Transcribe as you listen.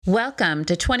Welcome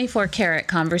to 24 Karat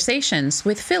Conversations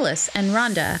with Phyllis and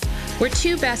Rhonda. We're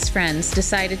two best friends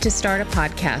decided to start a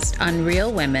podcast on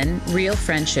real women, real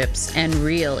friendships, and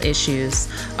real issues.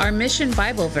 Our mission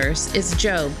Bible verse is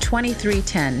Job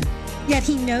 23:10. Yet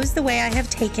he knows the way I have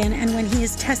taken, and when he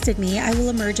has tested me, I will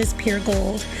emerge as pure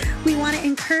gold. We want to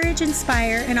encourage,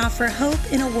 inspire, and offer hope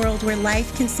in a world where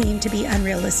life can seem to be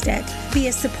unrealistic. Be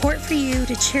a support for you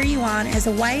to cheer you on as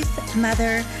a wife,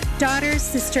 mother, daughter,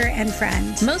 sister, and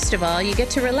friend. Most of all, you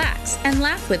get to relax and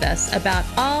laugh with us about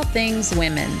all things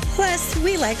women. Plus,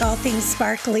 we like all things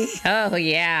sparkly. Oh,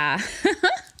 yeah.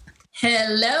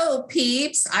 Hello,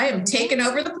 peeps. I am taking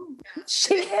over the...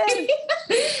 She is.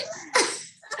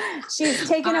 She's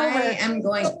taken over.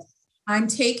 I'm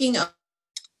taking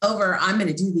over. I'm going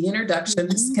to do the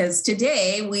introductions because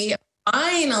today we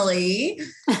finally,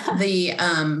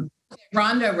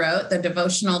 Rhonda wrote the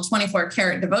devotional 24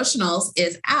 Karat Devotionals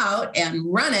is out and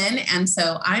running. And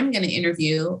so I'm going to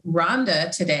interview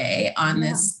Rhonda today on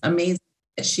this amazing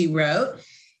that she wrote.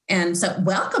 And so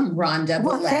welcome, Rhonda.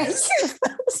 Well, thank you.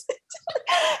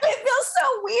 It feels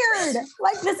so weird.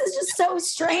 Like, this is just so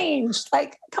strange.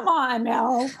 Like, come on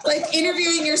now. Like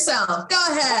interviewing yourself. Go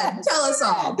ahead. Tell us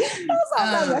all.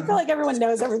 I feel like everyone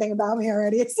knows everything about me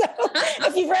already. So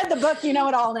if you've read the book, you know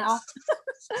it all now.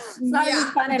 It's not even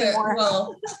fun anymore.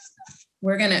 Well,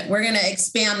 we're gonna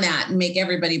expand that and make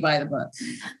everybody buy the book.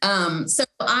 So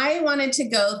I wanted to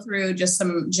go through just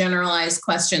some generalized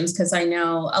questions because I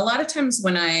know a lot of times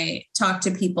when I talk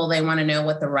to people, they want to know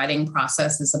what the writing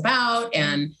process is about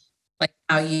and like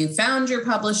how you found your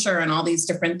publisher and all these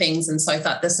different things. And so I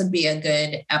thought this would be a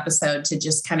good episode to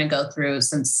just kind of go through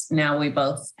since now we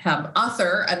both have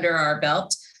author under our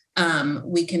belt.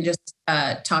 We can just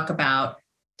talk about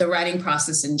the writing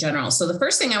process in general. So the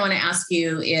first thing I want to ask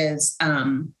you is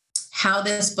how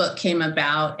this book came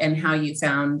about and how you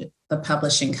found the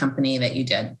publishing company that you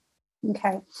did.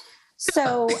 Okay.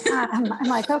 So I'm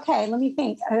like, okay, let me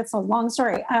think. It's a long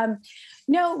story.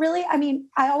 No, really. I mean,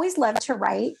 I always loved to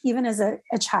write, even as a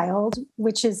child,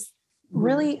 which is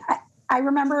really, I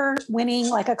remember winning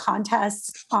like a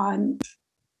contest on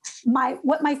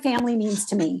what my family means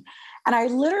to me. And I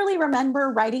literally remember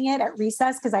writing it at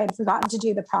recess because I had forgotten to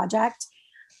do the project,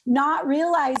 not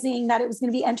realizing that it was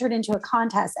going to be entered into a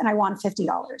contest, and I won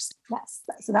 $50. Yes.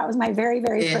 So that was my very,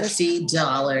 very first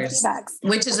 $50,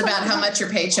 which is about how much your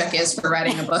paycheck is for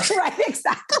writing a book. Right,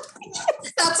 exactly.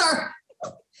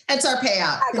 That's our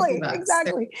payout.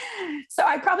 Exactly. So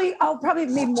I'll probably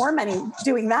made more money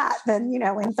doing that than,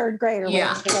 in third grade or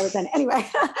whatever I was in. Anyway.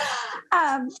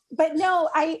 But no,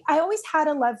 I always had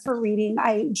a love for reading.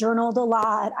 I journaled a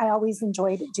lot. I always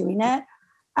enjoyed doing it.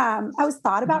 I always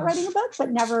thought about writing a book,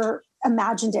 but never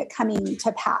imagined it coming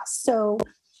to pass. So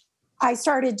I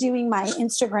started doing my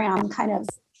Instagram kind of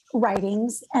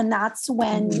writings, and that's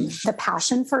when the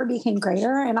passion for it became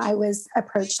greater. And I was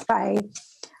approached by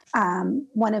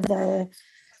one of the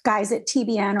guys at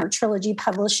TBN or Trilogy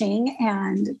Publishing,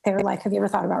 and they were like, have you ever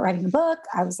thought about writing a book?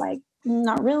 I was like,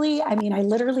 not really. I mean, I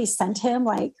literally sent him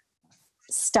like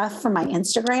stuff from my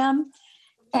Instagram,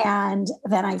 and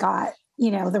then I got,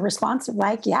 the response of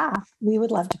like, yeah, we would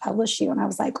love to publish you. And I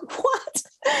was like, what?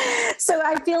 So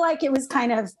I feel like it was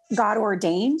kind of God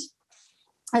ordained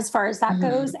as far as that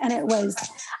goes. And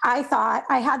I thought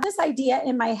I had this idea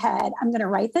in my head. I'm going to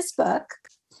write this book.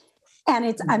 And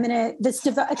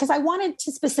because I wanted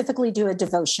to specifically do a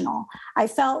devotional. I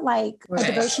felt like a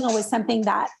devotional was something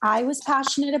that I was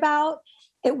passionate about.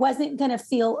 It wasn't going to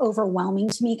feel overwhelming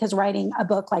to me because writing a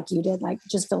book like you did,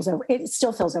 it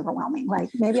still feels overwhelming.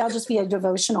 Like maybe I'll just be a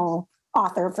devotional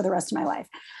author for the rest of my life.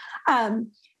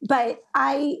 But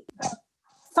I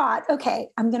thought, okay,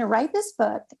 I'm going to write this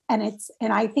book, and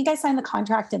I think I signed the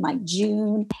contract in like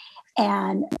June.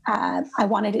 And I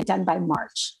wanted it done by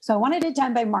March. So I wanted it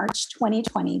done by March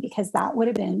 2020 because that would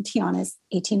have been Tiana's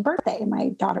 18th birthday, my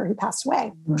daughter who passed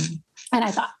away. Mm-hmm. And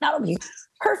I thought that would be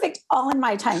perfect, all in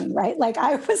my timing, right? Like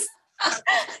I was,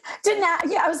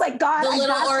 I was like, God, the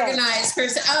little organized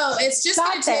person. Oh, it's just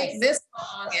going to take this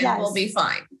long and we'll be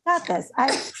fine. Got this.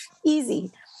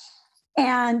 Easy.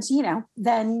 And,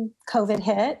 then COVID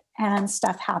hit and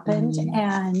stuff happened,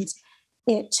 and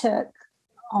it took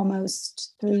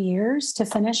almost 3 years to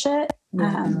finish it.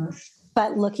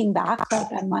 But looking back,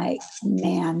 I'm like,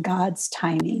 man, God's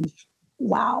timing.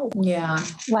 Wow. Yeah.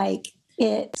 Like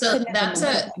it. So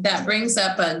that brings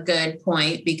up a good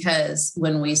point, because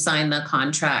when we sign the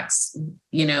contracts,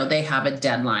 they have a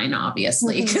deadline,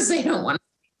 obviously, because they don't want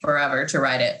forever to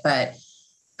write it, but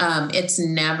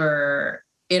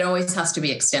it always has to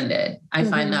be extended. I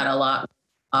find that a lot with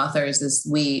authors is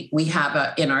we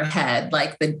have in our head,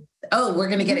 like we're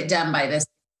going to get it done by this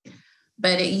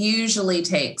but it usually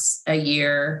takes a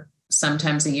year,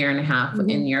 sometimes a year and a half,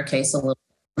 in your case, a little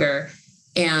longer.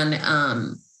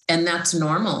 And that's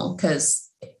normal because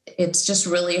it's just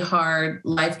really hard.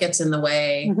 Life gets in the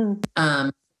way,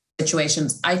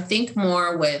 situations. I think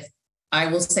more with, I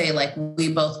will say, like,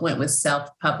 we both went with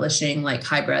self-publishing, like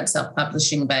hybrid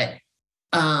self-publishing, but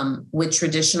with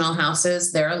traditional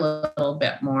houses, they're a little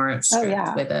bit more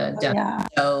strict with a deadline.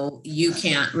 So you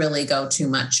can't really go too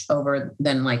much over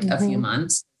than like a few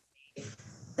months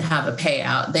to have a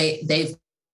payout. They've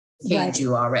paid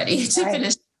you already to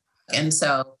finish. And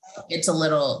so it's a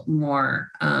little more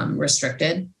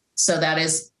restricted. So that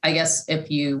is, I guess,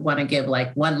 if you want to give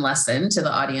like one lesson to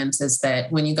the audience, is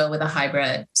that when you go with a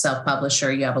hybrid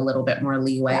self-publisher, you have a little bit more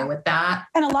leeway with that.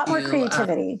 And a lot more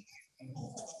creativity.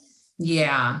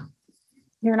 You're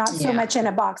not so much in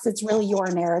a box. It's really your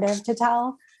narrative to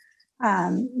tell.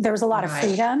 There was a lot of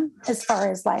freedom as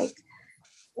far as like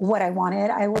what I wanted.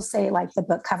 I will say, like, the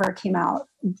book cover came out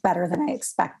better than I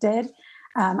expected.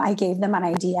 I gave them an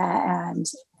idea and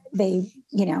they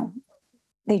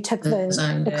took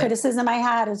the criticism I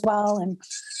had as well. And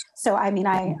so, I mean,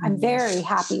 I'm very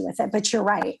happy with it, but you're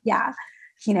right. Yeah.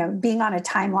 Being on a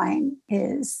timeline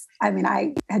is, I mean,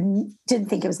 I didn't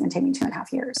think it was going to take me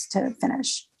 2.5 years to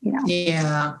finish,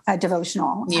 a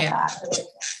devotional.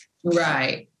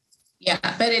 Right. Yeah.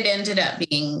 But it ended up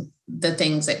being, the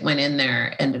things that went in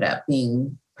there ended up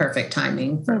being perfect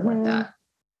timing for what that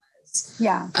was.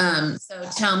 Yeah. So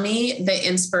tell me the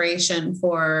inspiration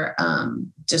for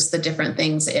just the different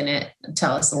things in it.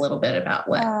 Tell us a little bit about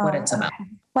what it's about.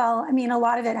 Okay. Well, I mean, a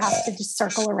lot of it has to just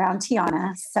circle around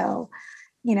Tiana. So,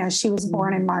 she was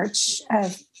born in March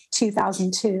of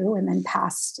 2002 and then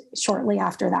passed shortly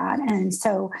after that. And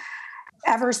so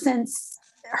ever since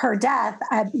her death,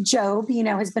 Job,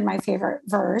 has been my favorite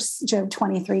verse, Job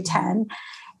 23:10.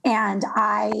 And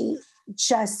I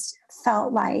just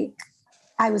felt like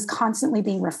I was constantly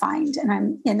being refined. And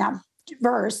I'm in that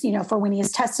verse, for when he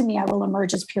has tested me, I will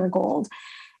emerge as pure gold.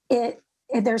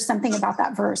 There's something about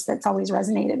that verse that's always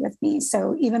resonated with me.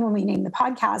 So even when we named the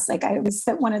podcast, like, it was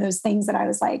one of those things that I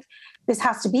was like, this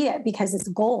has to be it, because it's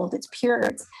gold, it's pure,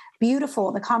 it's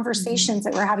beautiful. The conversations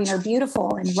that we're having are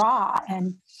beautiful and raw,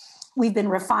 and we've been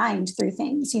refined through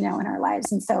things, in our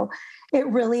lives. And so it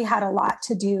really had a lot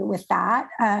to do with that.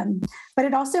 But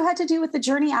it also had to do with the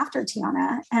journey after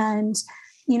Tiana, and,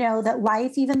 that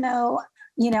life, even though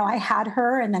I had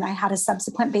her and then I had a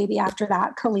subsequent baby after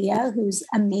that, Kalia, who's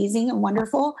amazing and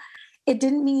wonderful. It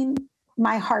didn't mean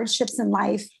my hardships in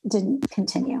life didn't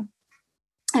continue.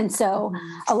 And so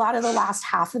a lot of the last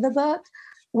half of the book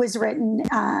was written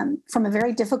from a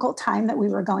very difficult time that we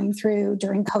were going through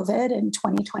during COVID in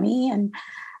 2020. And,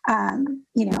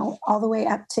 all the way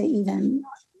up to even,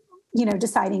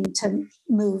 deciding to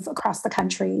move across the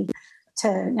country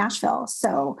to Nashville.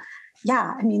 So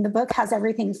yeah, I mean, the book has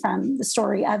everything from the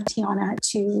story of Tiana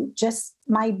to just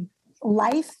my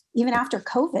life, even after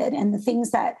COVID, and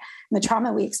the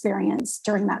trauma we experienced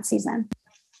during that season.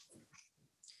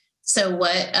 So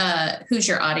who's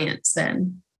your audience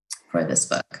then for this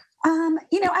book?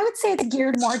 I would say it's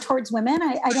geared more towards women.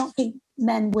 I don't think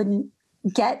men wouldn't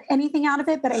get anything out of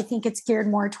it, but I think it's geared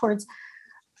more towards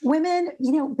women,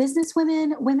 business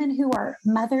women who are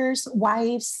mothers,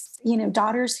 wives,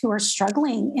 daughters who are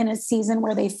struggling in a season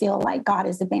where they feel like God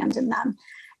has abandoned them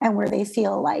and where they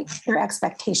feel like their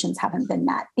expectations haven't been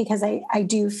met. Because I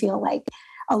do feel like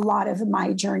a lot of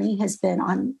my journey has been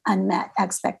on unmet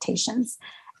expectations,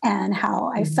 and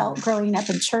how I felt growing up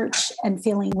in church and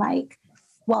feeling like,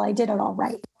 well, I did it all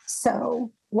right.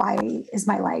 So why is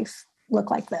my life look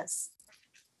like this?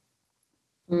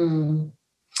 And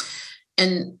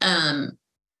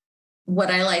what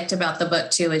I liked about the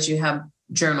book too is you have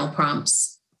journal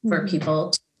prompts for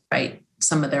people to write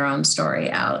some of their own story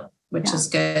out, which is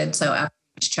good. So after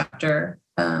each chapter,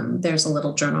 there's a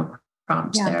little journal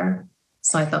prompt there.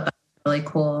 So I thought that was really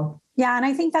cool. Yeah. And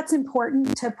I think that's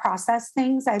important to process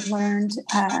things. I've learned,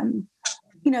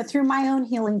 through my own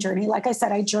healing journey. Like I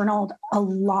said, I journaled a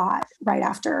lot right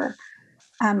after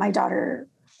my daughter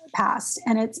passed.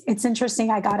 And it's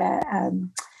interesting. I got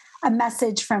a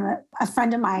message from a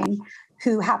friend of mine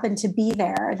who happened to be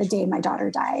there the day my daughter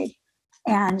died.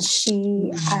 And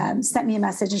she sent me a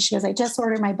message and she goes, I just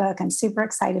ordered my book. I'm super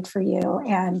excited for you.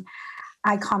 And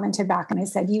I commented back and I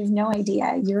said, you've no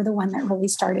idea. You're the one that really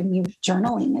started me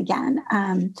journaling again.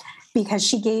 Because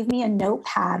she gave me a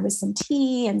notepad with some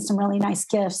tea and some really nice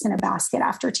gifts in a basket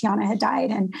after Tiana had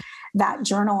died. And that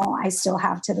journal I still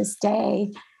have to this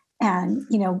day. And,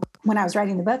 when I was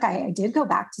writing the book, I did go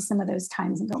back to some of those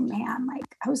times and go, man, like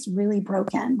I was really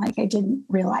broken. Like I didn't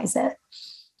realize it.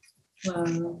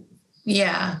 Wow.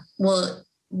 Yeah. Well,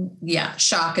 yeah.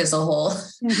 Shock is a whole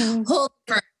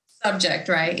different subject,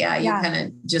 right? Yeah. You kind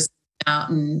of just out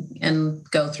and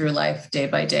go through life day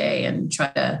by day and try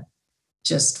to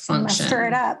just function. Stir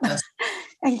it up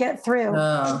and get through.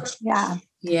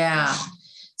 Yeah.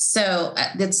 So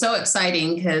it's so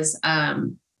exciting because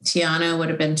Tiana would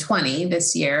have been 20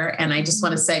 this year. And I just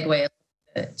want to segue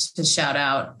to shout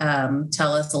out,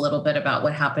 tell us a little bit about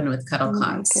what happened with Cuddlecott. Oh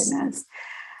my goodness.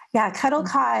 Yeah,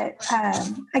 Cuddlecott,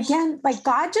 again, like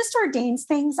God just ordains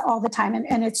things all the time.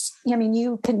 And it's, I mean,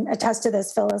 you can attest to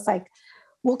this, Phyllis, like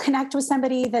we'll connect with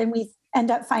somebody, then we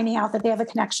end up finding out that they have a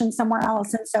connection somewhere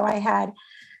else. And so I had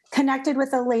connected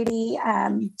with a lady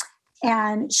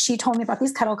and she told me about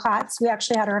these Cuddlecotts. We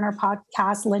actually had her on our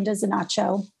podcast, Linda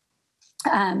Zanacho.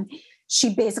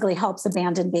 She basically helps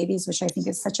abandoned babies, which I think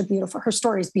is such a beautiful, her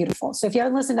story is beautiful. So if you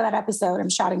haven't listened to that episode, I'm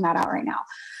shouting that out right now.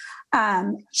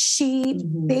 She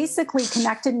basically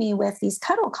connected me with these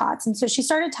Cuddlecots. And so she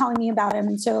started telling me about him.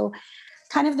 And so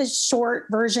kind of the short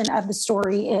version of the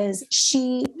story is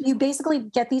you basically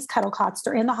get these Cuddlecots.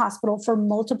 They're in the hospital for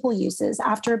multiple uses.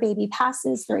 After a baby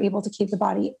passes, they're able to keep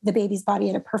the baby's body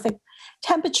at a perfect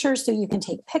temperature so you can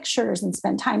take pictures and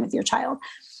spend time with your child.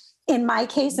 In my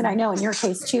case, and I know in your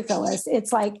case too, Phyllis,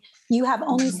 it's like you have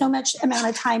only so much amount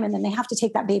of time and then they have to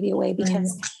take that baby away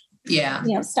because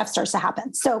stuff starts to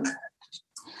happen. So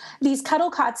these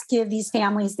Cuddlecots give these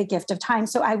families the gift of time.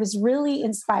 So I was really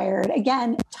inspired,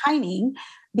 again, timing,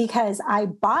 because I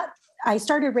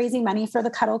started raising money for the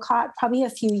Cuddlecott probably a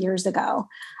few years ago,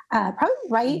 probably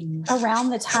right around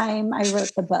the time I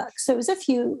wrote the book. So it was a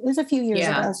few years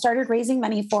ago. I started raising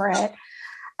money for it.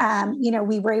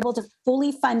 We were able to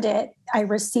fully fund it. I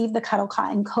received the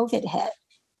Cuddlecott and COVID hit.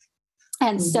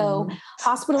 And so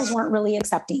hospitals weren't really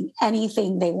accepting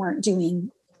anything. They weren't doing,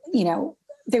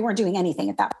 they weren't doing anything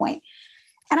at that point.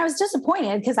 And I was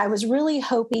disappointed because I was really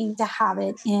hoping to have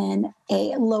it in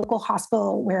a local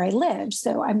hospital where I lived.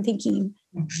 So I'm thinking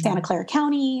Santa Clara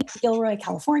County, Gilroy,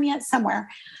 California, somewhere.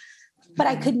 But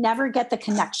I could never get the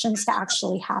connections to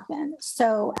actually happen.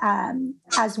 So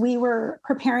as we were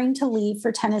preparing to leave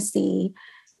for Tennessee,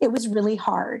 it was really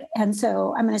hard. And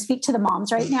so I'm going to speak to the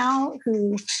moms right now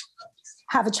who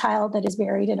have a child that is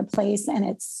buried in a place, and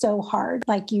it's so hard.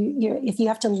 Like if you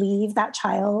have to leave that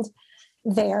child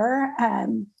there,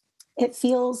 it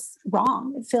feels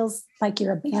wrong. It feels like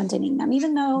you're abandoning them,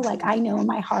 even though like I know in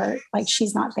my heart, like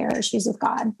she's not there, she's with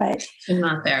God, but she's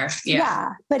not there. Yeah.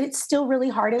 But it's still really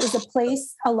hard. It was a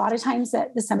place a lot of times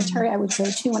at the cemetery I would go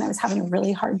to when I was having a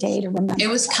really hard day to remember. It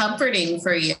was comforting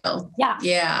for you. Yeah.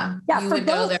 Yeah. Yeah. You would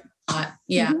go there a lot.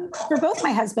 Yeah. For both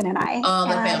my husband and I. All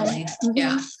the family.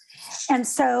 Yeah. And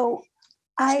so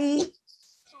as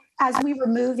we were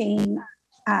moving,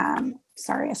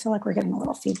 sorry, I feel like we're getting a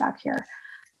little feedback here.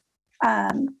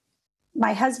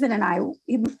 My husband and I,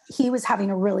 he was having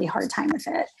a really hard time with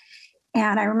it.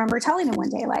 And I remember telling him one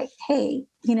day, like, hey,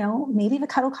 maybe the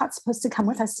Cuddlecott's supposed to come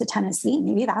with us to Tennessee.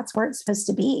 Maybe that's where it's supposed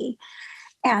to be.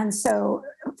 And so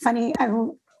funny,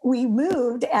 we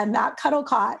moved and that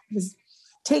Cuddlecott was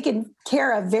taken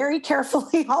care of very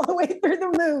carefully all the way through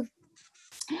the move.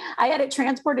 I had it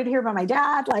transported here by my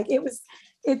dad. Like it was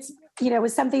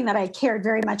something that I cared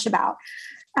very much about.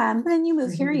 But then you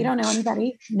move here, you don't know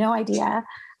anybody, no idea.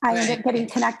 I ended up getting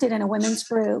connected in a women's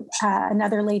group.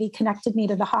 Another lady connected me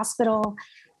to the hospital.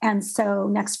 And so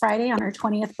next Friday on her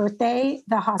 20th birthday,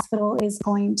 the hospital is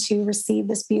going to receive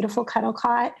this beautiful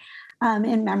Cuddlecott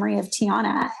in memory of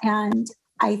Tiana. And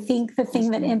I think the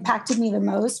thing that impacted me the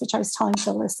most, which I was telling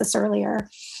Phyllis this earlier,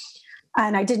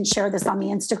 and I didn't share this on the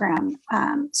Instagram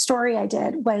story I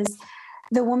did, was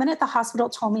the woman at the hospital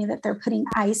told me that they're putting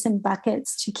ice in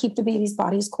buckets to keep the baby's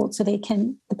bodies cold so the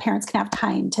parents can have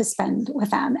time to spend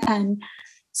with them. And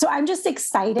so I'm just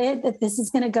excited that this is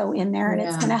going to go in there and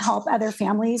it's going to help other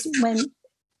families when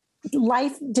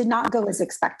life did not go as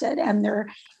expected and they're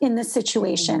in this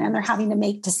situation and they're having to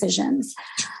make decisions.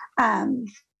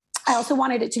 I also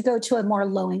wanted it to go to a more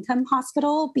low-income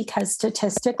hospital because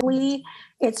statistically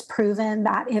it's proven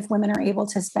that if women are able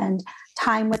to spend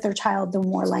time with their child, they're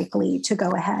more likely to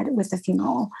go ahead with the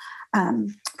funeral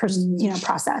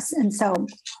process. And so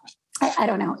I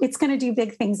don't know, it's going to do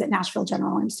big things at Nashville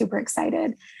General. I'm super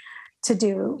excited to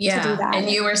do that.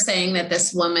 And you were saying that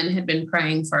this woman had been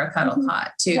praying for a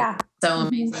Cuddlecott too. Yeah. So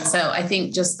amazing. So I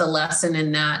think just the lesson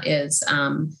in that is,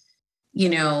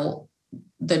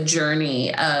 the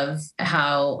journey of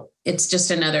how it's just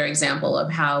another example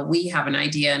of how we have an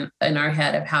idea in our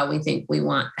head of how we think we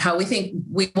want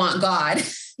God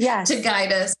to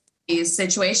guide us in these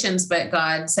situations. But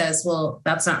God says, well,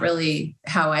 that's not really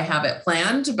how I have it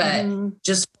planned, but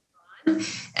just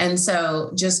And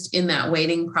so just in that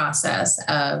waiting process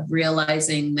of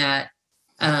realizing that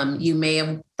you may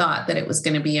have thought that it was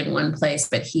going to be in one place,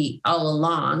 but all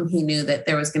along, he knew that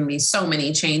there was going to be so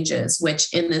many changes,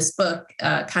 which in this book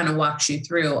kind of walks you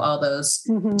through all those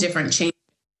different changes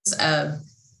of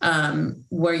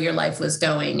where your life was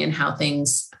going and how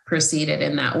things proceeded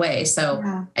in that way. So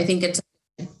I think it's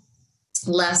a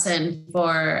lesson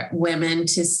for women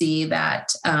to see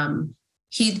that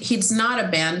he's not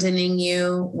abandoning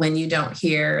you when you don't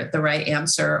hear the right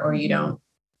answer or you don't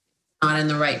not in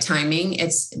the right timing.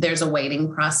 There's a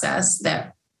waiting process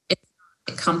that it's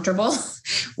not comfortable.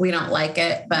 We don't like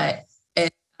it, but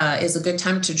it is a good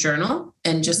time to journal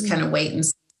and just kind of wait and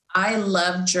see. I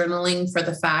love journaling for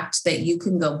the fact that you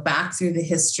can go back through the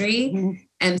history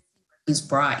and see what he's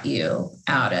brought you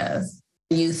out of.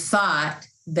 You thought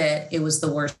that it was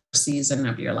the worst season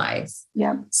of your life.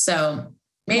 Yeah. So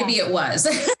maybe it was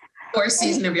the worst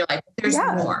season of your life. But there's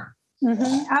more.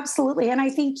 Absolutely. And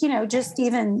I think, just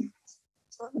even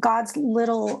God's the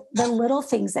little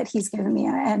things that he's given me.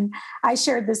 And I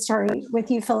shared this story with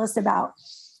you, Phyllis, about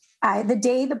the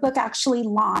day the book actually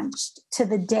launched to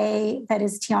the day that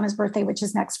is Tiana's birthday, which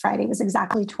is next Friday, was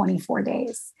exactly 24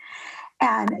 days.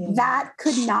 And that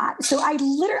could not. So I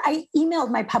emailed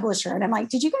my publisher and I'm like,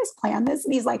 did you guys plan this?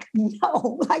 And he's like,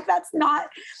 no, that's not,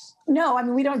 no, I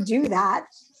mean, we don't do that.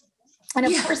 And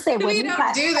of course they wouldn't. We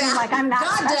don't do that. I'm not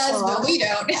God special. does, but we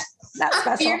don't. Not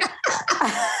special.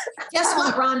 Guess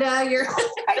what, Rhonda?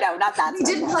 I know, not that. You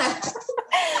didn't plan.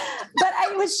 But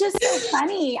it was just so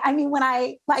funny. I mean, when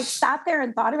I sat there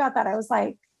and thought about that, I was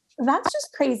like, that's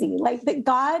just crazy. Like that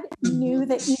God knew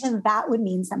that even that would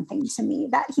mean something to me,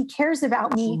 that he cares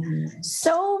about me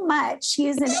so much. He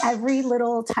is in every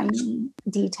little tiny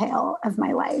detail of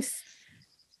my life.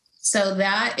 So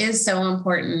that is so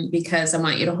important because I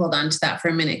want you to hold on to that for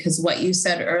a minute. Because what you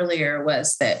said earlier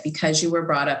was that because you were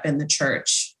brought up in the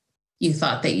church, you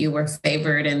thought that you were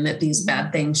favored and that these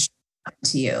bad things should happen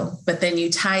to you. But then you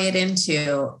tie it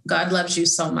into God loves you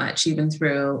so much, even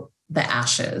through the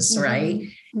ashes, right?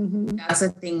 That's the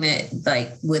thing that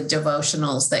like with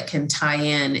devotionals that can tie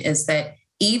in is that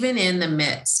even in the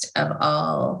midst of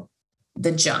all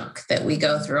the junk that we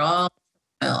go through,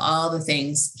 all the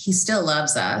things, he still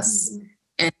loves us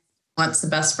and wants the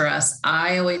best for us.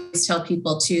 I always tell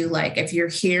people too, like if you're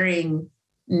hearing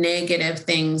negative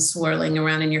things swirling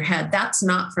around in your head, that's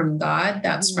not from God,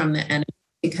 that's from the enemy,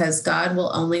 because God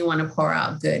will only want to pour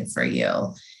out good for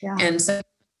you. Yeah. And so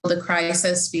the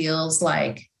crisis feels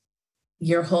like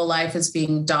your whole life is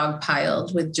being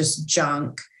dogpiled with just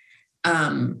junk.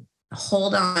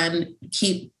 Hold on,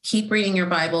 keep reading your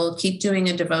Bible, keep doing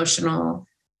a devotional,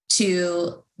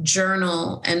 to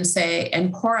journal and say,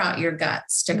 and pour out your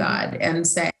guts to God and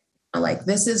say, like,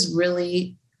 this is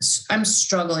really, I'm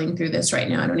struggling through this right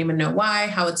now. I don't even know why,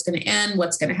 how it's going to end,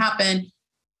 what's going to happen.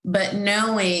 But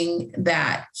knowing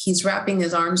that he's wrapping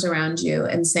his arms around you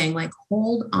and saying like,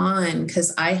 hold on,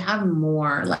 because I have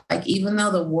more. Like, even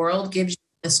though the world gives you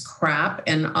this crap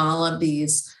and all of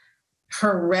these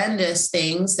horrendous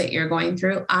things that you're going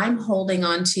through, I'm holding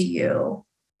on to you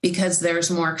because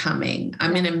there's more coming.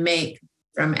 I'm going to make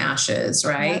from ashes,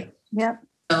 right? Yep.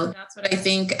 So that's what I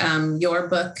think your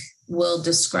book will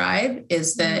describe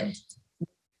is that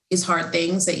these hard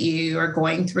things that you are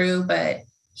going through, but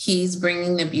he's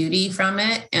bringing the beauty from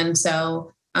it. And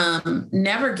so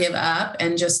never give up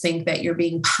and just think that you're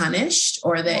being punished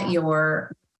or that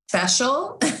you're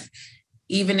special,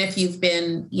 even if you've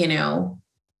been,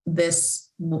 this,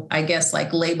 I guess,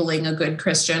 like labeling a good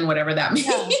Christian, whatever that means.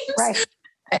 Yeah, right.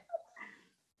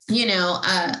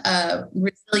 A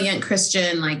resilient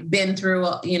Christian, like been through,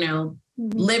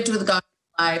 lived with God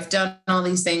in life, done all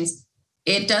these things.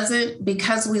 It doesn't,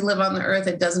 because we live on the earth,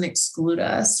 it doesn't exclude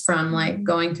us from like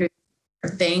going through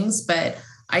things. But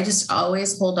I just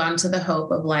always hold on to the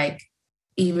hope of like,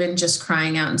 even just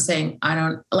crying out and saying, I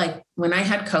don't like when I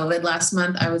had COVID last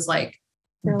month, I was like,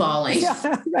 bawling.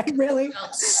 Yeah, right, really. I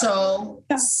felt so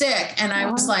sick. And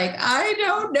I was like, I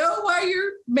don't know why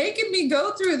you're making me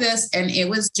go through this. And it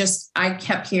was just, I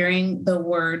kept hearing the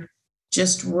word,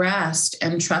 just rest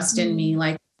and trust in me.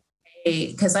 Like,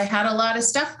 because I had a lot of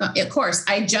stuff. Of course,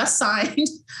 I just signed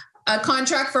a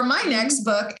contract for my next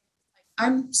book.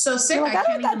 I'm so sick. Like, I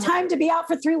don't have time to be out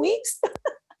for 3 weeks.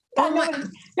 I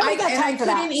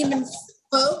couldn't even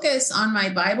focus on my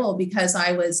Bible because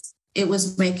I was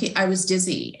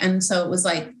dizzy. And so it was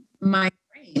like, my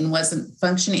brain wasn't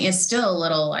functioning. It's still a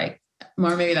little like,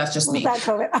 or maybe that's just me. Was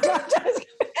that COVID?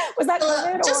 Was that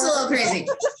COVID? Just a little crazy.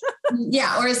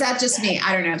 Yeah. Or is that just me?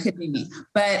 I don't know. It could be me.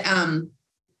 But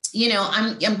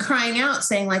I'm crying out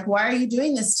saying like, why are you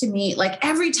doing this to me? Like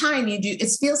every time you do, it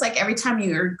feels like every time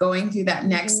you're going through that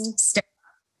next step,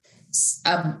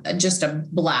 just a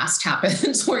blast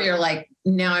happens where you're like,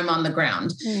 now I'm on the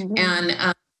ground.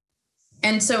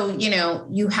 And so,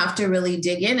 you have to really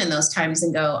dig in those times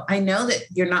and go, I know that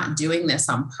you're not doing this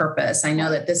on purpose. I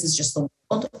know that this is just the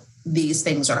world. These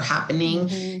things are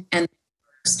happening and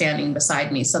standing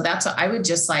beside me. So that's what I would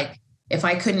just like, if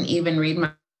I couldn't even read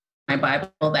my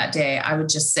Bible that day, I would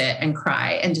just sit and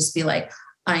cry and just be like,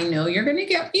 I know you're going to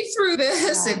get me through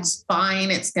this. Yeah. It's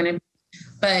fine. It's going to,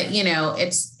 but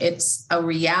it's a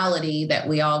reality that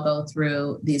we all go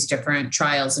through these different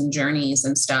trials and journeys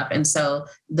and stuff. And so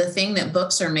the thing that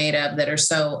books are made of that are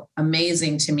so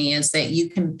amazing to me is that you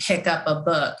can pick up a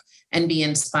book and be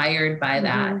inspired by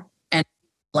that. And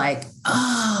like,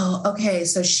 oh, okay.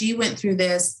 So she went through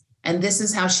this and this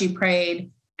is how she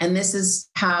prayed. And this is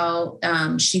how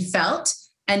she felt.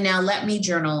 And now let me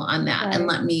journal on that and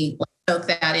let me soak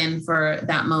that in for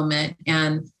that moment.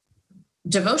 And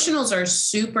devotionals are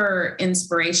super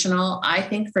inspirational, I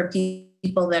think, for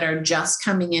people that are just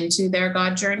coming into their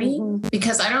God journey,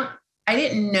 because I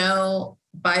didn't know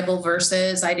Bible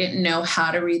verses. I didn't know how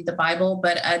to read the Bible,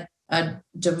 but a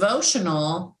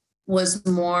devotional was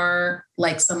more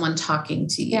like someone talking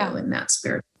to you in that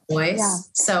spiritual voice. Yeah.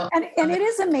 So, and it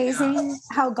is amazing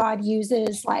how God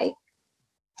uses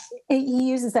he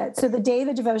uses that. So the day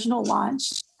the devotional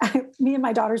launched, me and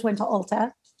my daughters went to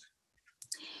Ulta,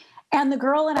 and the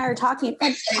girl and I are talking.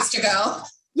 Great place to go.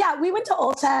 Yeah, we went to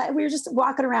Ulta and we were just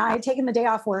walking around. I had taken the day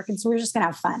off work, and so we were just going to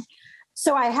have fun.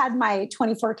 So I had my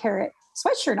 24 karat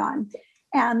sweatshirt on,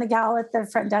 and the gal at the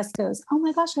front desk goes, "Oh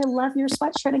my gosh, I love your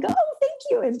sweatshirt." I go, "Oh, thank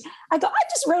you." And I go, "I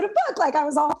just wrote a book." Like I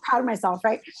was all proud of myself,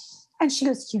 right? And she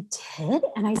goes, "You did?"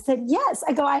 And I said, "Yes."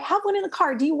 I go, "I have one in the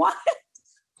car. Do you want it?"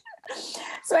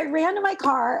 So I ran to my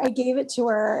car. I gave it to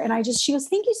her. And she goes,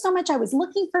 "Thank you so much. I was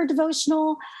looking for a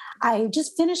devotional. I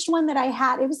just finished one that I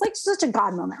had." It was like such a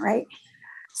God moment, right?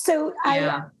 So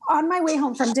on my way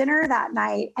home from dinner that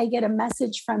night, I get a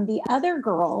message from the other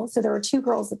girl. So there were two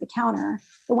girls at the counter,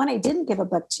 the one I didn't give a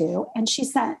book to. And she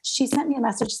sent me a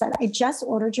message, said, "I just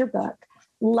ordered your book.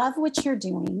 Love what you're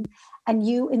doing. And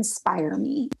you inspire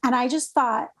me." And I just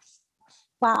thought,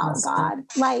 wow, God,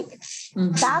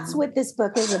 that's what this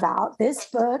book is about. This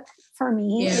book for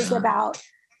me is about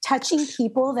touching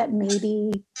people that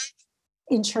maybe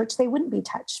in church they wouldn't be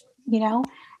touched,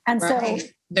 And so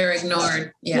they're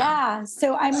ignored. Yeah.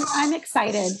 So I'm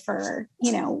excited for,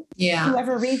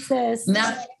 whoever reads this. And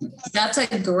that's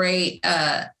a great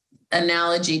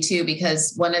analogy too,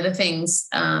 because one of the things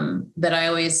that I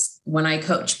always, when I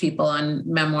coach people on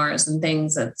memoirs and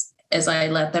things, is I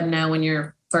let them know, when you're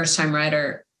a first time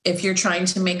writer, if you're trying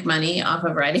to make money off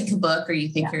of writing a book, or you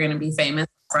think you're going to be famous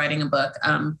writing a book,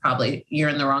 probably you're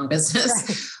in the wrong business.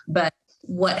 Right. But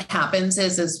what happens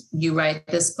is you write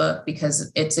this book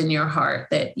because it's in your heart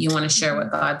that you want to share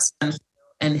what God's done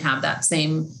and have that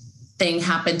same thing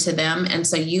happen to them. And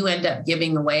so you end up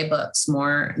giving away books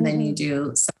more than you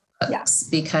do books,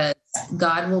 because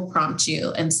God will prompt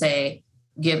you and say,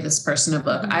 give this person a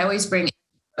book. I always bring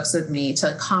books with me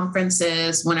to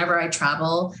conferences whenever I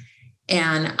travel.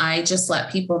 And I just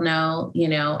let people know,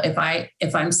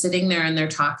 if I'm sitting there and they're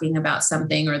talking about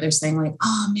something, or they're saying like,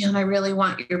 "Oh man, I really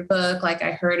want your book. Like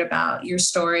I heard about your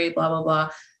story, blah, blah, blah."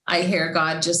 I hear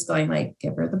God just going like,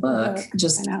 "Give her the book,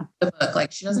 just the book."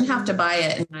 Like she doesn't have to buy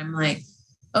it. And I'm like,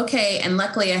 okay. And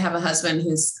luckily I have a husband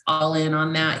who's all in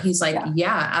on that. He's like,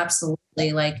 yeah,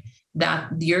 absolutely. Like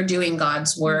that you're doing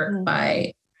God's work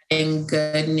by writing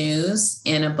good news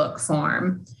in a book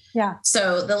form. Yeah.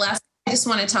 So the last thing I just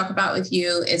want to talk about with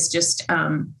you is just,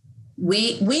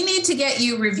 we need to get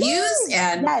you reviews,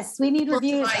 and yes, we need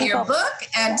reviews about your book.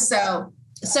 And so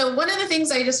one of the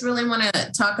things I just really want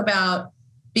to talk about,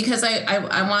 because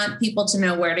I want people to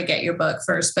know where to get your book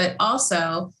first, but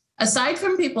also aside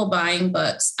from people buying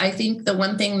books, I think the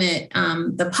one thing that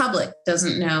the public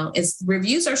doesn't know is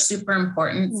reviews are super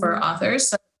important for authors.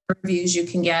 So reviews you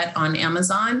can get on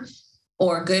Amazon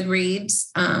or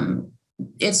Goodreads.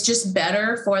 It's just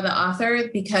better for the author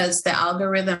because the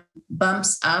algorithm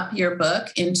bumps up your book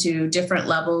into different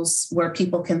levels where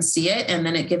people can see it, and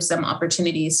then it gives them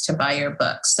opportunities to buy your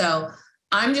book. So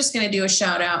I'm just going to do a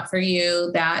shout out for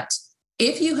you that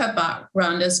if you have bought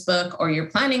Rhonda's book, or you're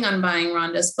planning on buying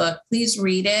Rhonda's book, please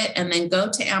read it and then go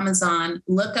to Amazon,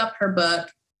 look up her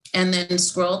book, and then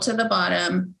scroll to the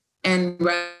bottom and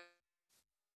write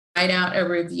out a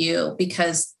review,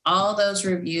 because all those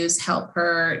reviews help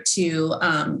her to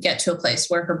get to a place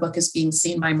where her book is being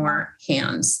seen by more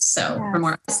hands. So, or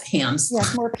more hands.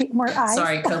 Yes, more eyes.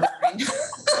 Sorry,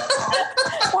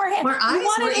 more More eyes,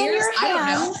 want more it in ears. your I don't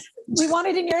know. hand. We want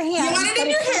it in your hand. You want it in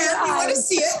your hand. You want to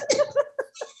see it.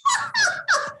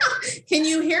 Can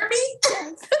you hear me?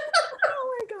 Yes.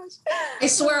 Oh my gosh. I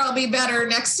swear I'll be better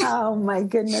next time. Oh my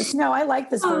goodness. No, I like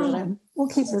this version. We'll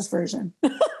keep this version.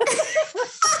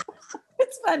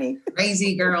 It's funny.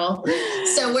 Crazy girl.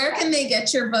 So where can they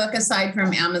get your book aside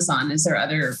from Amazon? Is there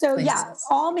other places? Yeah,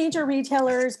 all major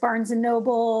retailers, Barnes and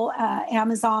Noble,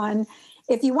 Amazon.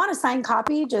 If you want a signed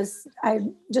copy, just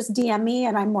DM me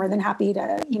and I'm more than happy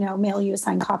to, mail you a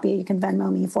signed copy. You can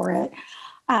Venmo me for it.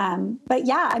 But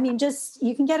yeah, I mean,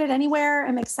 you can get it anywhere.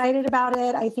 I'm excited about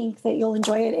it. I think that you'll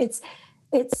enjoy it.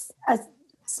 It's a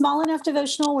small enough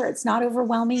devotional where it's not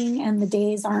overwhelming and the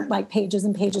days aren't like pages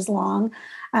and pages long,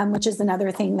 which is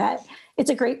another thing that it's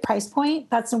a great price point.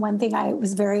 That's the one thing I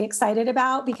was very excited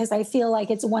about because I feel like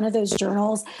it's one of those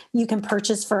journals you can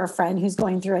purchase for a friend who's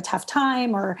going through a tough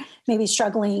time or maybe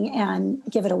struggling and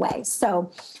give it away.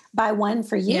 So buy one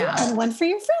for you and one for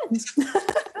your friend.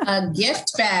 A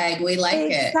gift bag. We like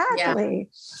it. Exactly.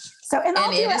 So, and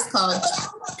it is called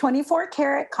 24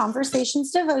 Karat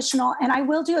Conversations Devotional. And I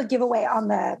will do a giveaway on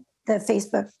the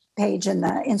Facebook page and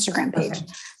the Instagram page. Okay.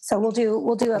 So we'll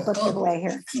do a book giveaway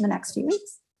here in the next few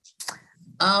weeks.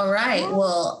 All right.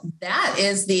 Well, that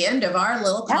is the end of our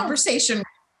little conversation.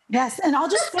 Yes. And I'll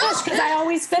just finish because I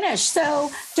always finish. So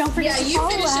don't forget to follow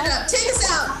us. Yeah, you finish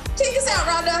it up. Take us out,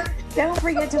 Rhonda. Don't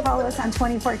forget to follow us on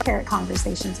 24 Karat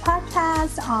Conversations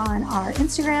podcast on our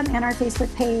Instagram and our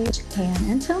Facebook page.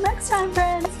 And until next time,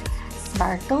 friends,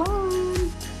 sparkle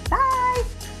on. Bye.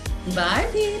 Bye,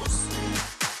 peeps.